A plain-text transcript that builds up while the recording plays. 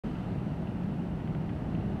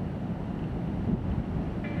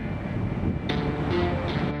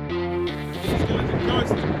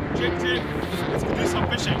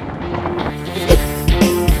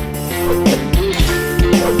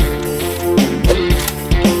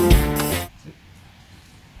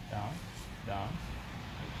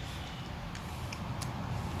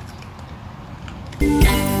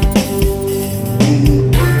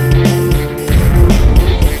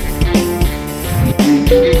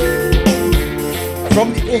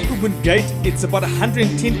From the Auckland Gate, it's about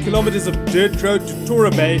 110 kilometers of dirt road to Torra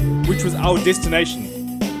Bay, which was our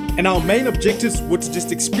destination. And our main objectives were to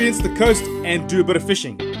just experience the coast and do a bit of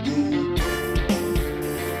fishing.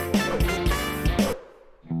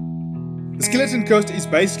 The Skeleton Coast is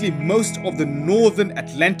basically most of the northern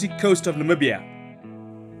Atlantic coast of Namibia.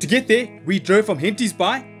 To get there, we drove from Henties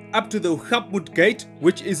Bay up to the Auckland Gate,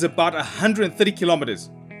 which is about 130 kilometers.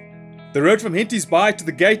 The road from Henties Bay to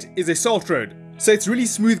the gate is a salt road, so it's really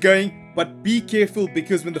smooth going, but be careful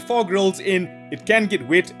because when the fog rolls in, it can get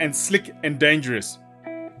wet and slick and dangerous.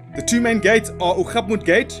 The two main gates are Auckland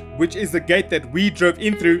Gate, which is the gate that we drove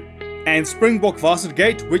in through, and Springbok Vassar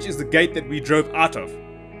Gate, which is the gate that we drove out of.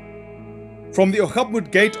 From the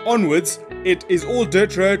Auckland Gate onwards, it is all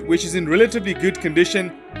dirt road, which is in relatively good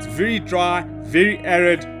condition. It's very dry, very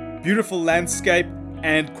arid, beautiful landscape,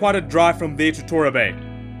 and quite a drive from there to Torra Bay.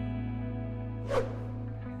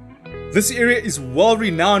 This area is well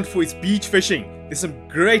renowned for its beach fishing. There's some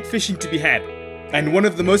great fishing to be had. And one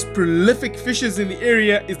of the most prolific fishers in the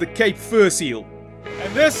area is the Cape fur seal.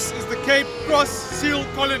 And this is the Cape Cross seal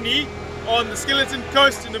colony on the Skeleton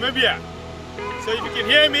Coast in Namibia. So if you can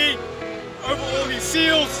hear me, over all these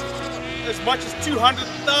seals, as much as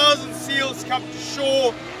 200,000 seals come to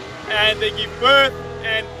shore and they give birth,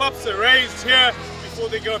 and pups are raised here before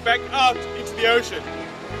they go back out into the ocean.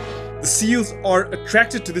 The seals are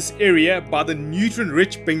attracted to this area by the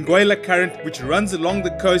nutrient-rich Benguela current, which runs along the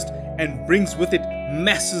coast and brings with it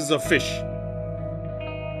masses of fish.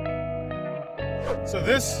 So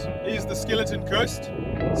this is the Skeleton Coast,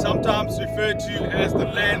 sometimes referred to as the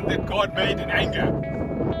land that God made in anger.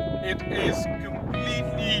 It is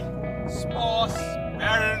completely sparse,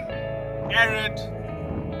 barren, arid,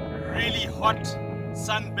 really hot,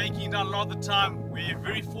 sun baking down a lot of the time. We're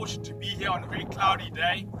very fortunate to be here on a very cloudy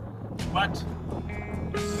day, but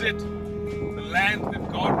this is it, the land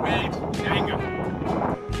that God made in anger.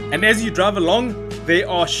 And as you drive along, there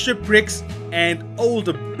are shipwrecks and old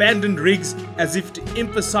abandoned rigs, as if to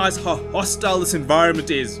emphasize how hostile this environment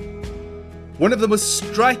is. One of the most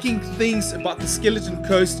striking things about the Skeleton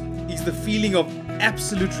Coast is the feeling of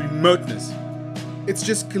absolute remoteness. It's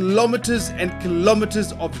just kilometers and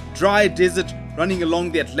kilometers of dry desert running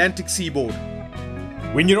along the Atlantic seaboard.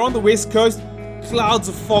 When you're on the west coast, clouds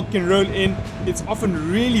of fog can roll in. It's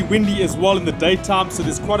often really windy as well in the daytime, so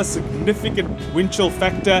there's quite a significant wind chill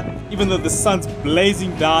factor, even though the sun's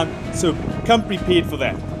blazing down, so come prepared for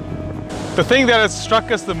that. The thing that has struck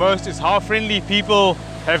us the most is how friendly people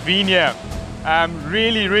have been here.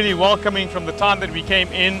 Really welcoming from the time that we came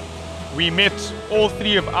in. We met all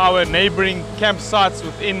three of our neighboring campsites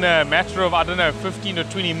within a matter of, 15 or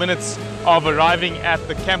 20 minutes of arriving at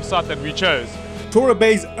the campsite that we chose. Torra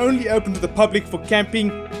Bay is only open to the public for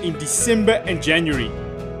camping in December and January.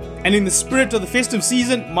 And in the spirit of the festive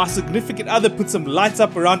season, my significant other put some lights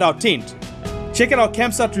up around our tent. Check out our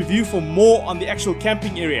campsite review for more on the actual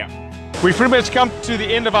camping area. We've pretty much come to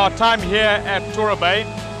the end of our time here at Torra Bay.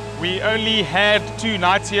 We only had 2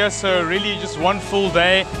 nights here, so really just one full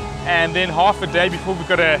day and then half a day before we've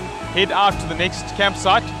got to head out to the next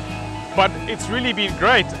campsite. But it's really been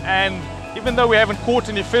great, and even though we haven't caught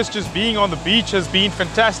any fish, just being on the beach has been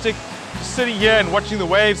fantastic. Just sitting here and watching the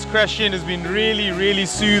waves crash in has been really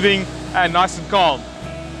soothing and nice and calm.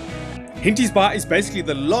 Henties Bay is basically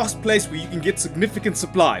the last place where you can get significant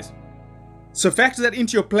supplies. So factor that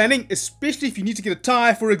into your planning, especially if you need to get a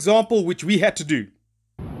tyre, for example, which we had to do.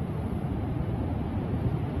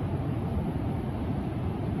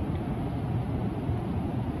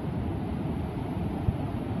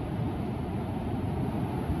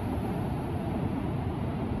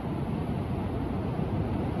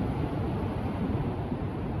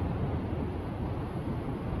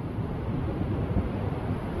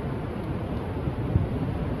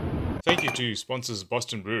 Thank you to sponsors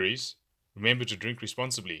Boston Breweries. Remember to drink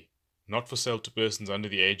responsibly. Not for sale to persons under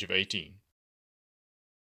the age of 18.